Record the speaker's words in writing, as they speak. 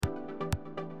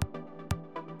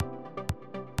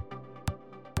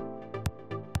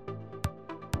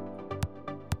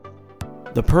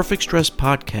The Perfect Stress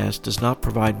podcast does not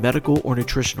provide medical or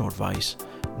nutritional advice,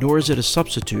 nor is it a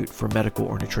substitute for medical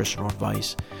or nutritional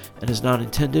advice, and is not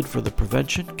intended for the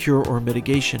prevention, cure, or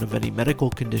mitigation of any medical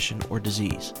condition or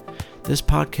disease. This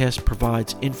podcast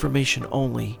provides information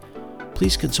only.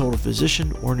 Please consult a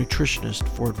physician or nutritionist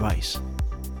for advice.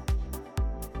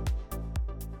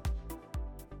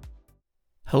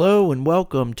 Hello and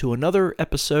welcome to another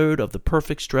episode of the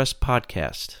Perfect Stress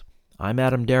podcast. I'm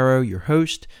Adam Darrow, your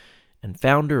host and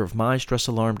founder of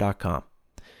MyStressAlarm.com.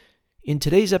 In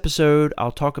today's episode,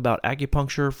 I'll talk about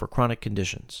acupuncture for chronic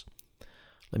conditions.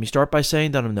 Let me start by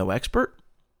saying that I'm no expert,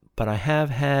 but I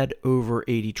have had over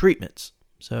 80 treatments,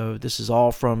 so this is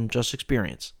all from just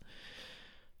experience.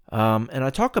 And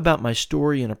I talk about my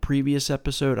story in a previous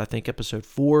episode, I think episode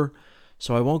 4,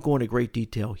 so I won't go into great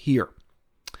detail here.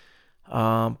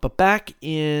 But back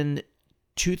in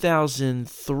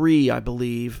 2003, I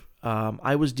believe,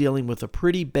 I was dealing with a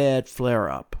pretty bad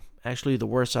flare-up, actually the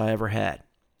worst I ever had.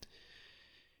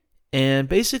 And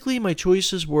basically my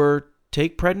choices were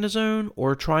take prednisone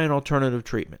or try an alternative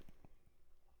treatment.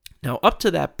 Now up to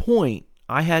that point,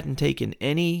 I hadn't taken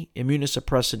any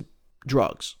immunosuppressant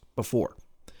drugs before.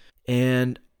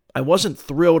 And I wasn't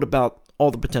thrilled about all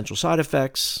the potential side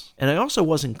effects, and I also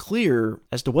wasn't clear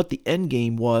as to what the end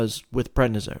game was with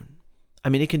prednisone. I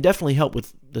mean, it can definitely help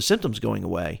with the symptoms going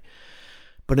away,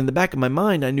 but in the back of my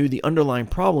mind, I knew the underlying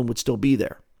problem would still be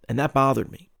there, and that bothered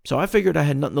me. So I figured I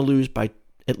had nothing to lose by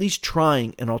at least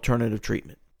trying an alternative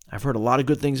treatment. I've heard a lot of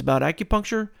good things about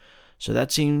acupuncture, so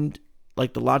that seemed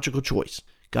like the logical choice.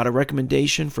 Got a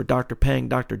recommendation for Dr. Peng,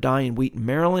 Dr. Dye in Wheaton,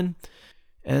 Maryland,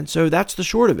 and so that's the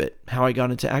short of it, how I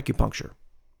got into acupuncture.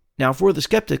 Now, for the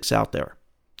skeptics out there,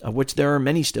 of which there are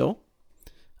many still,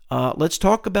 let's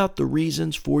talk about the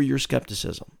reasons for your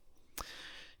skepticism.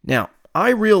 Now,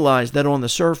 I realize that on the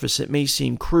surface it may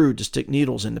seem crude to stick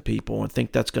needles into people and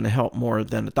think that's going to help more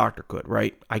than a doctor could,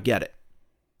 right? I get it.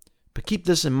 But keep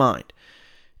this in mind.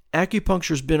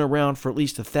 Acupuncture's been around for at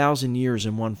least 1,000 years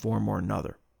in one form or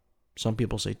another. Some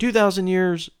people say 2,000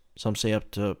 years, some say up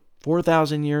to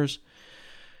 4,000 years.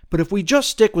 But if we just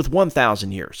stick with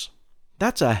 1,000 years,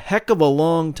 that's a heck of a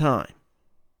long time.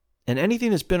 And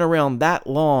anything that's been around that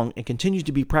long and continues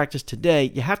to be practiced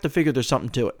today, you have to figure there's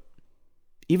something to it,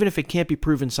 even if it can't be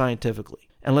proven scientifically.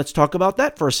 And let's talk about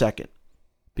that for a second,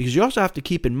 because you also have to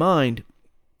keep in mind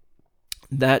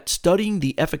that studying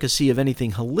the efficacy of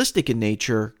anything holistic in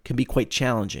nature can be quite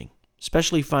challenging,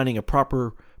 especially finding a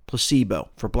proper placebo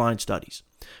for blind studies.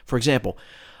 For example,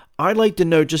 I'd like to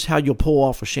know just how you'll pull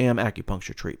off a sham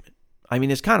acupuncture treatment. I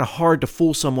mean, it's kind of hard to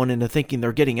fool someone into thinking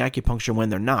they're getting acupuncture when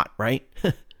they're not, right?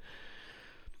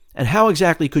 And how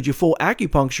exactly could you fool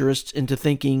acupuncturists into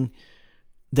thinking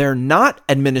they're not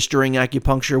administering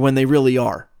acupuncture when they really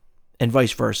are, and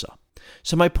vice versa?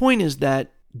 So my point is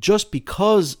that just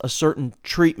because a certain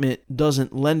treatment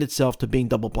doesn't lend itself to being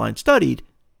double-blind studied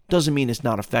doesn't mean it's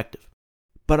not effective.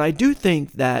 But I do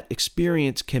think that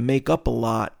experience can make up a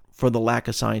lot for the lack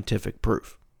of scientific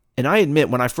proof. And I admit,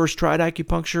 when I first tried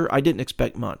acupuncture, I didn't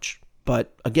expect much.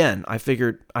 But again, I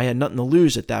figured I had nothing to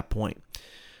lose at that point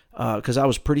because I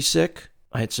was pretty sick.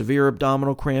 I had severe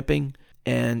abdominal cramping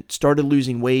and started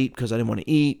losing weight because I didn't want to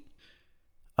eat.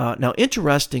 Now,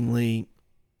 interestingly,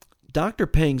 Dr.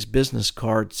 Peng's business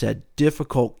card said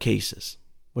difficult cases,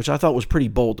 which I thought was pretty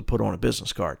bold to put on a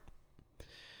business card.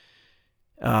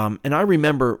 And I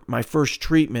remember my first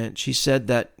treatment, she said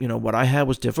that, what I had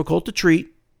was difficult to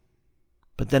treat.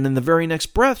 But then in the very next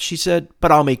breath, she said,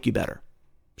 but I'll make you better.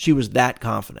 She was that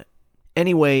confident.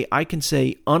 Anyway, I can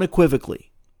say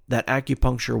unequivocally that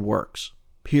acupuncture works,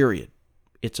 period.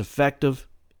 It's effective,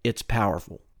 it's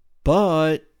powerful.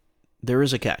 But there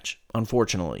is a catch,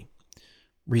 unfortunately.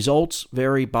 Results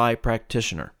vary by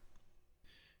practitioner.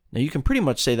 Now, you can pretty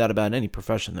much say that about any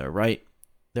profession, though, right?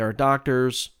 There are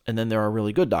doctors, and then there are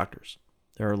really good doctors.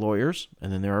 There are lawyers,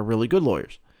 and then there are really good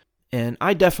lawyers. And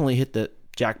I definitely hit the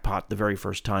jackpot the very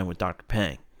first time with Dr.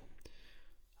 Peng.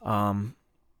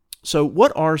 So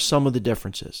what are some of the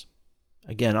differences?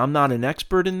 Again, I'm not an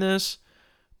expert in this,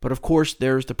 but of course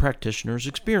there's the practitioner's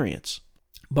experience.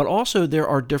 But also there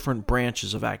are different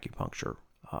branches of acupuncture.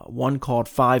 One called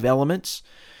 5 Elements,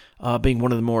 being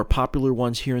one of the more popular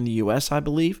ones here in the U.S., I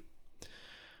believe.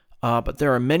 But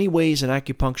there are many ways an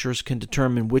acupuncturist can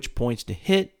determine which points to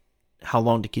hit, how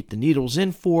long to keep the needles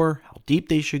in for, how deep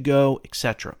they should go,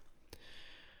 etc.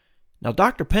 Now,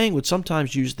 Dr. Peng would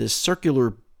sometimes use this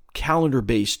circular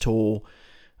calendar-based tool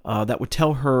that would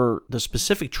tell her the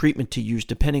specific treatment to use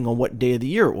depending on what day of the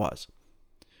year it was.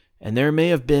 And there may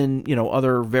have been,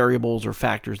 other variables or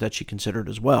factors that she considered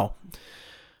as well.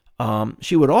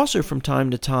 She would also, from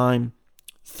time to time,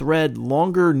 thread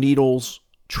longer needles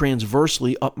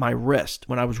transversely up my wrist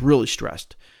when I was really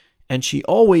stressed. And she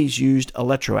always used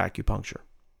electroacupuncture.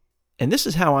 And this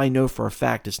is how I know for a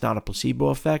fact it's not a placebo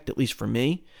effect, at least for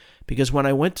me, because when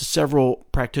I went to several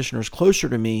practitioners closer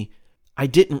to me, I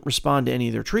didn't respond to any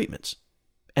of their treatments.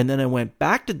 And then I went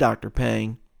back to Dr.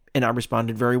 Peng, and I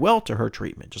responded very well to her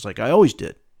treatment, just like I always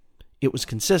did. It was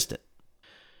consistent.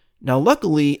 Now,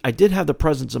 luckily, I did have the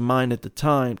presence of mind at the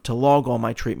time to log all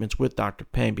my treatments with Dr.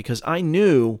 Peng because I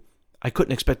knew I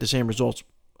couldn't expect the same results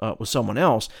with someone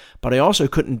else, but I also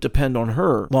couldn't depend on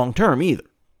her long term either.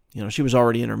 She was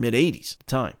already in her mid-80s at the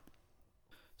time.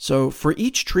 So for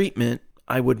each treatment,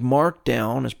 I would mark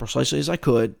down as precisely as I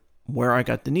could where I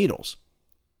got the needles.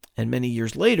 And many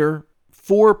years later,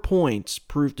 4 points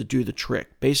proved to do the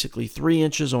trick. Basically 3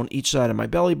 inches on each side of my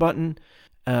belly button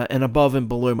and above and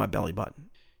below my belly button.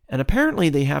 And apparently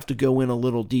they have to go in a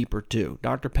little deeper too.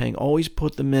 Dr. Peng always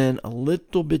put them in a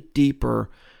little bit deeper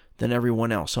than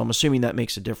everyone else. So I'm assuming that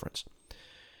makes a difference.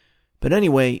 But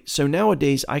anyway, so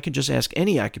nowadays I can just ask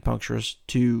any acupuncturist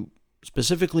to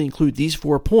specifically include these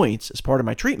 4 points as part of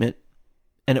my treatment,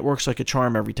 and it works like a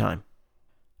charm every time.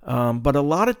 But a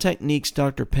lot of techniques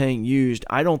Dr. Peng used,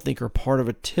 I don't think are part of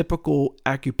a typical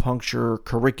acupuncture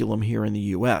curriculum here in the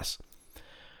U.S.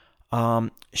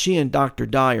 She and Dr.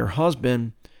 Dai, her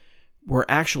husband, were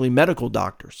actually medical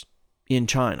doctors in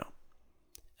China.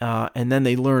 And then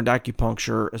they learned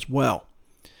acupuncture as well.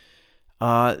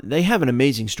 They have an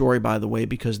amazing story, by the way,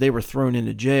 because they were thrown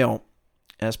into jail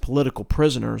as political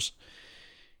prisoners.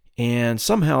 And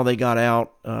somehow they got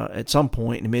out at some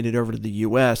point and made it over to the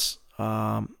U.S.,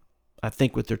 I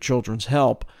think with their children's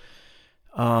help.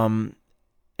 And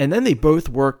then they both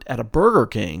worked at a Burger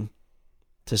King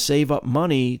to save up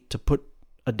money to put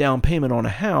a down payment on a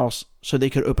house so they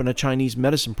could open a Chinese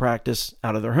medicine practice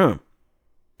out of their home.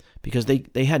 Because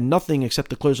they had nothing except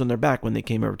the clothes on their back when they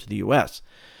came over to the U.S.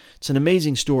 It's an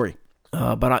amazing story.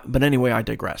 But anyway, I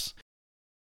digress.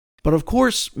 But of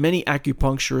course, many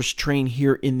acupuncturists trained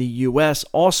here in the U.S.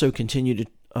 also continue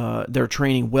to their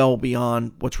training well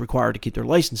beyond what's required to keep their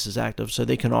licenses active so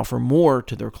they can offer more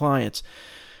to their clients.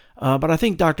 But I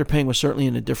think Dr. Peng was certainly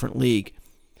in a different league.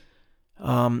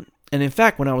 And in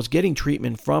fact, when I was getting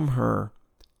treatment from her,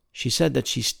 she said that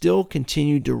she still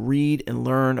continued to read and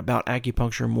learn about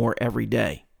acupuncture more every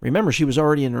day. Remember, she was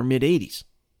already in her mid-80s.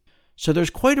 So there's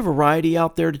quite a variety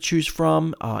out there to choose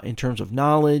from in terms of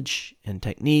knowledge and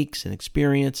techniques and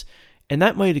experience, and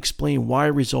that might explain why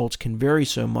results can vary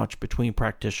so much between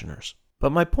practitioners.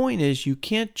 But my point is, you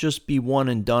can't just be one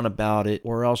and done about it,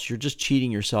 or else you're just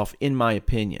cheating yourself, in my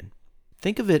opinion.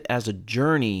 Think of it as a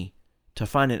journey to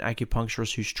find an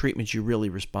acupuncturist whose treatments you really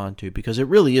respond to, because it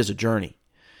really is a journey.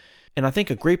 And I think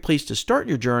a great place to start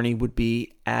your journey would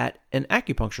be at an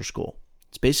acupuncture school.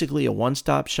 It's basically a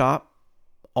one-stop shop.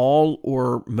 All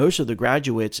or most of the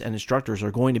graduates and instructors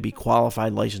are going to be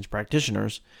qualified licensed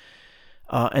practitioners,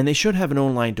 and they should have an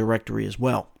online directory as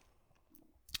well.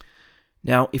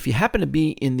 Now, if you happen to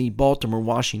be in the Baltimore,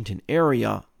 Washington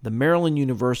area, the Maryland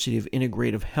University of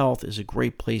Integrative Health is a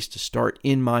great place to start,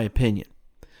 in my opinion.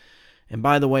 And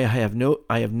by the way, I have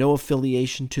no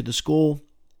affiliation to the school,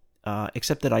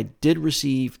 except that I did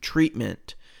receive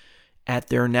treatment at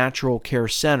their Natural Care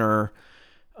Center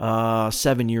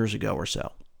 7 years ago or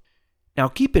so. Now,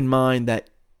 keep in mind that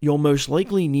you'll most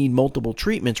likely need multiple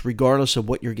treatments regardless of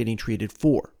what you're getting treated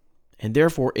for, and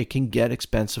therefore it can get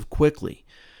expensive quickly.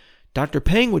 Dr.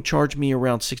 Peng would charge me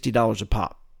around $60 a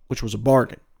pop, which was a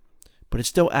bargain, but it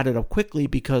still added up quickly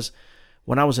because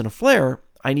when I was in a flare,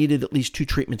 I needed at least 2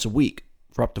 treatments a week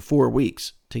for up to 4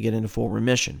 weeks to get into full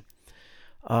remission.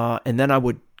 And then I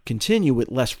would continue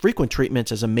with less frequent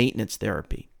treatments as a maintenance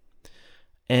therapy.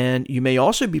 And you may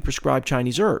also be prescribed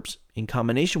Chinese herbs in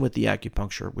combination with the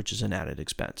acupuncture, which is an added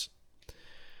expense.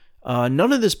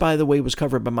 None of this, by the way, was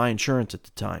covered by my insurance at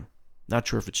the time. Not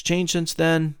sure if it's changed since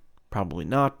then. Probably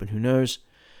not, but who knows.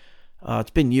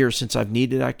 It's been years since I've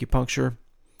needed acupuncture.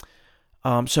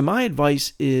 So my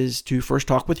advice is to first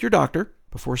talk with your doctor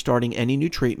before starting any new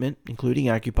treatment, including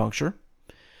acupuncture.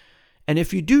 And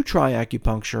if you do try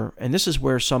acupuncture, and this is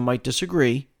where some might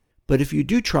disagree, but if you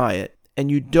do try it, and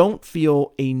you don't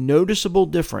feel a noticeable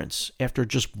difference after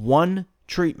just one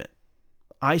treatment,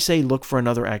 I say look for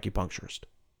another acupuncturist.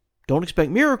 Don't expect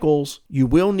miracles. You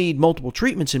will need multiple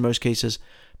treatments in most cases,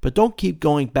 but don't keep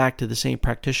going back to the same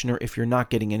practitioner if you're not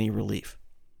getting any relief.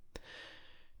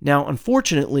 Now,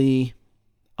 unfortunately,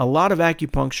 a lot of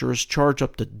acupuncturists charge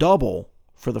up to double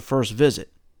for the first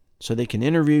visit, so they can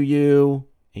interview you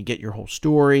and get your whole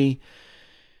story,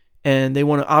 and they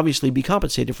want to obviously be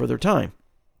compensated for their time.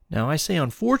 Now, I say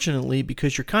unfortunately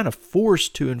because you're kind of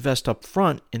forced to invest up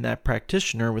front in that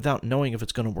practitioner without knowing if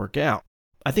it's going to work out.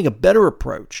 I think a better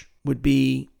approach would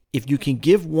be if you can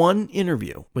give one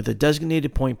interview with a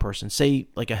designated point person, say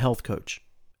like a health coach,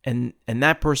 and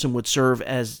that person would serve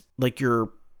as like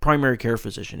your primary care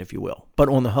physician, if you will, but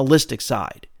on the holistic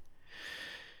side.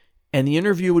 And the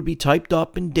interview would be typed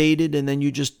up and dated, and then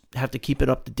you just have to keep it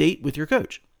up to date with your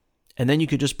coach. And then you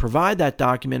could just provide that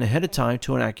document ahead of time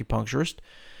to an acupuncturist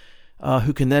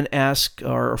who can then ask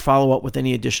or follow up with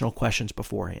any additional questions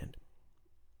beforehand.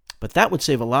 But that would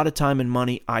save a lot of time and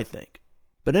money, I think.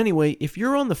 But anyway, if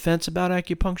you're on the fence about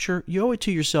acupuncture, you owe it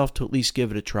to yourself to at least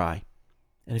give it a try.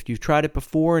 And if you've tried it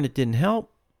before and it didn't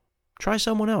help, try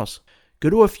someone else. Go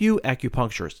to a few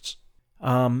acupuncturists.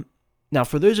 Now,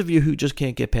 for those of you who just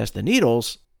can't get past the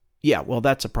needles, yeah, well,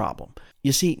 that's a problem.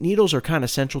 You see, needles are kind of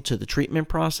central to the treatment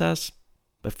process,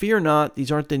 but fear not,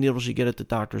 these aren't the needles you get at the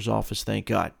doctor's office, thank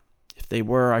God. If they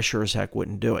were, I sure as heck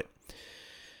wouldn't do it.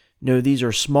 No, these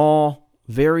are small,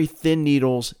 very thin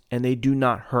needles, and they do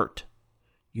not hurt.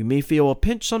 You may feel a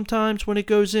pinch sometimes when it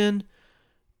goes in,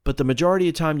 but the majority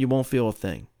of the time you won't feel a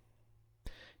thing.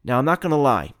 Now, I'm not going to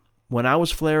lie. When I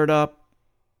was flared up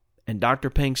and Dr.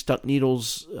 Peng stuck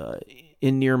needles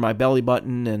in near my belly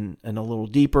button and a little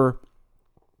deeper,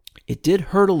 it did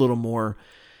hurt a little more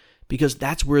because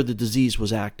that's where the disease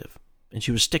was active, and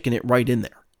she was sticking it right in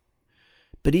there.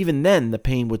 But even then, the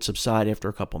pain would subside after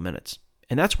a couple minutes.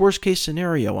 And that's worst case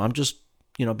scenario. I'm just,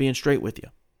 being straight with you.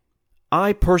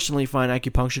 I personally find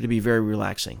acupuncture to be very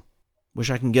relaxing. Wish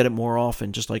I can get it more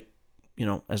often, just like,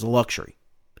 as a luxury.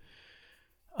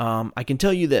 I can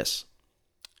tell you this.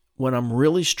 When I'm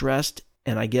really stressed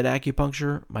and I get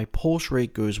acupuncture, my pulse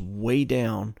rate goes way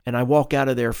down and I walk out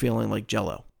of there feeling like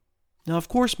Jell-O. Now, of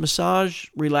course, massage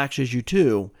relaxes you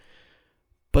too.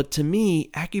 But to me,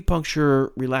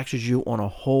 acupuncture relaxes you on a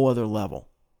whole other level.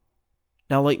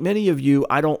 Now, like many of you,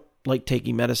 I don't like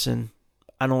taking medicine.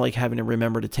 I don't like having to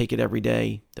remember to take it every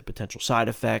day, the potential side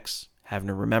effects, having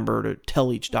to remember to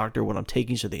tell each doctor what I'm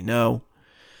taking so they know,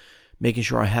 making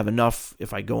sure I have enough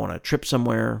if I go on a trip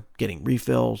somewhere, getting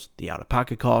refills, the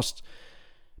out-of-pocket costs.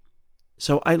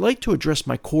 So I like to address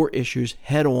my core issues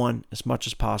head on as much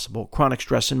as possible, chronic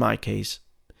stress in my case,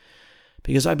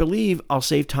 because I believe I'll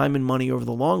save time and money over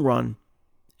the long run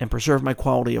and preserve my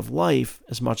quality of life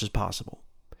as much as possible.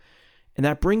 And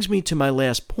that brings me to my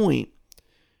last point,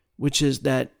 which is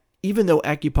that even though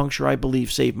acupuncture, I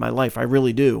believe, saved my life, I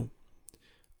really do,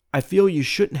 I feel you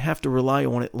shouldn't have to rely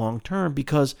on it long term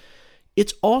because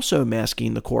it's also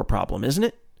masking the core problem, isn't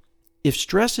it? If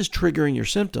stress is triggering your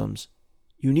symptoms,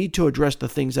 you need to address the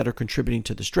things that are contributing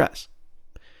to the stress.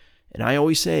 And I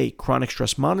always say chronic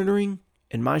stress monitoring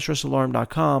and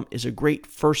MyStressAlarm.com is a great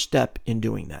first step in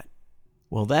doing that.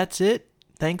 Well, that's it.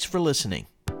 Thanks for listening.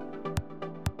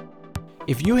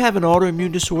 If you have an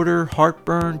autoimmune disorder,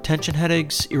 heartburn, tension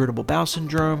headaches, irritable bowel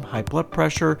syndrome, high blood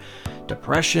pressure,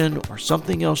 depression, or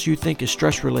something else you think is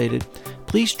stress-related,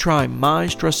 please try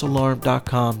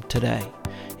MyStressAlarm.com today.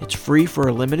 It's free for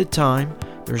a limited time.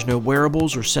 There's no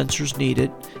wearables or sensors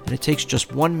needed, and it takes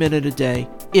just 1 minute a day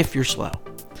if you're slow.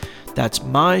 That's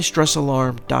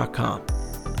MyStressAlarm.com.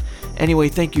 Anyway,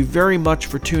 thank you very much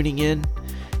for tuning in,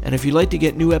 and if you'd like to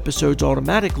get new episodes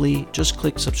automatically, just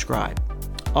click subscribe.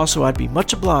 Also, I'd be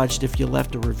much obliged if you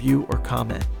left a review or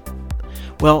comment.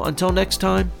 Well, until next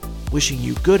time, wishing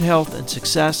you good health and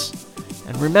success,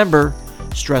 and remember,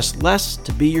 stress less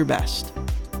to be your best.